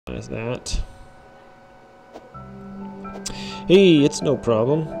as that. Hey, it's no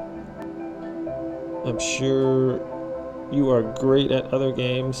problem. I'm sure you are great at other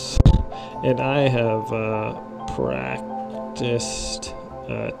games, and I have practiced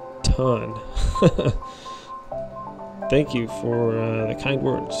a ton. Thank you for the kind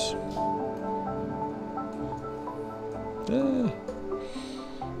words.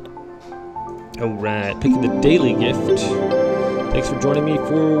 Alright, picking the daily gift. Thanks for joining me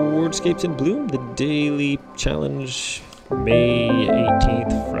for WORDSCAPES in Bloom, the daily challenge, May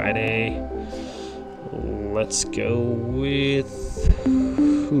 18th, Friday. Let's go with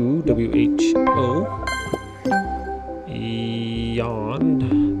who? W-H-O.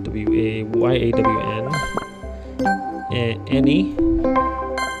 Yawn. W-A-Y-A-W-N. Any.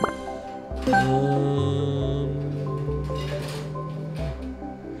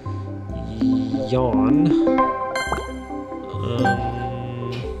 Yawn.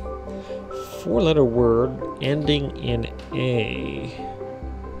 Four-letter word ending in A.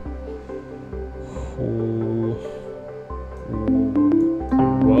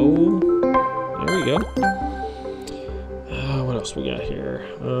 Whoa. There we go. What else we got here?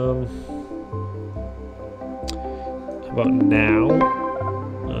 How about now?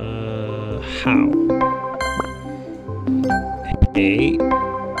 How? Hey.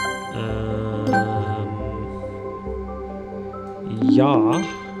 Ya.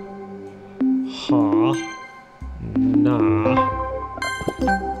 Ha. Nah.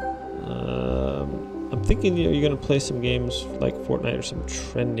 I'm thinking you're gonna play some games like Fortnite or some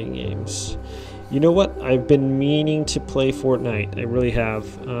trending games. You know what? I've been meaning to play Fortnite. I really have.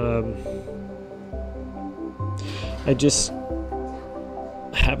 I just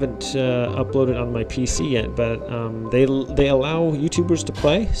haven't uploaded on my PC yet, but they allow YouTubers to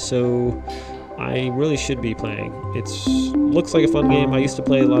play, so I really should be playing. Looks like a fun game. I used to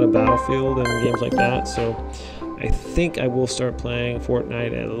play a lot of Battlefield and games like that, so I think I will start playing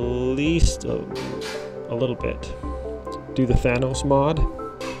Fortnite at least a little bit. Do the Thanos mod.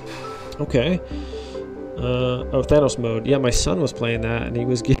 Okay. Oh, Thanos mode. Yeah, my son was playing that, and he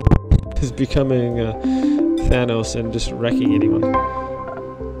was becoming Thanos and just wrecking anyone.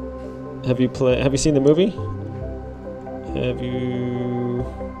 Have you seen the movie? Have you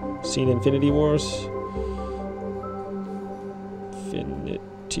seen Infinity Wars?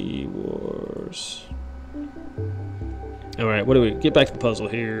 Infinity Wars. All right, what do we get back to the puzzle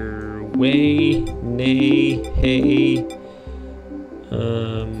here? Way, nay, hey,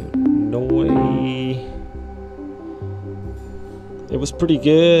 noi. It was pretty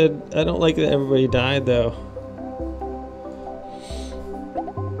good. I don't like that everybody died though.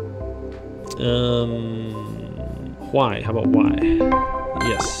 Why? How about why?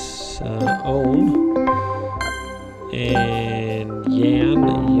 Yes. Own. And yan,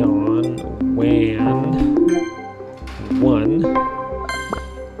 yawn, wan, one.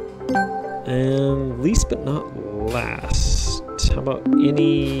 And least but not last. How about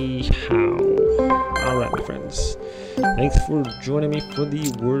anyhow? Alright, my friends. Thanks for joining me for the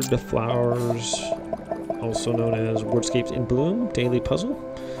Word Flowers, also known as WORDSCAPES in Bloom daily puzzle.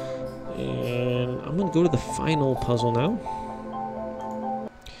 And I'm going to go to the final puzzle now,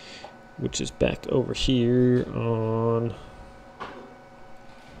 which is back over here on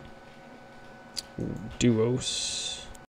Duos.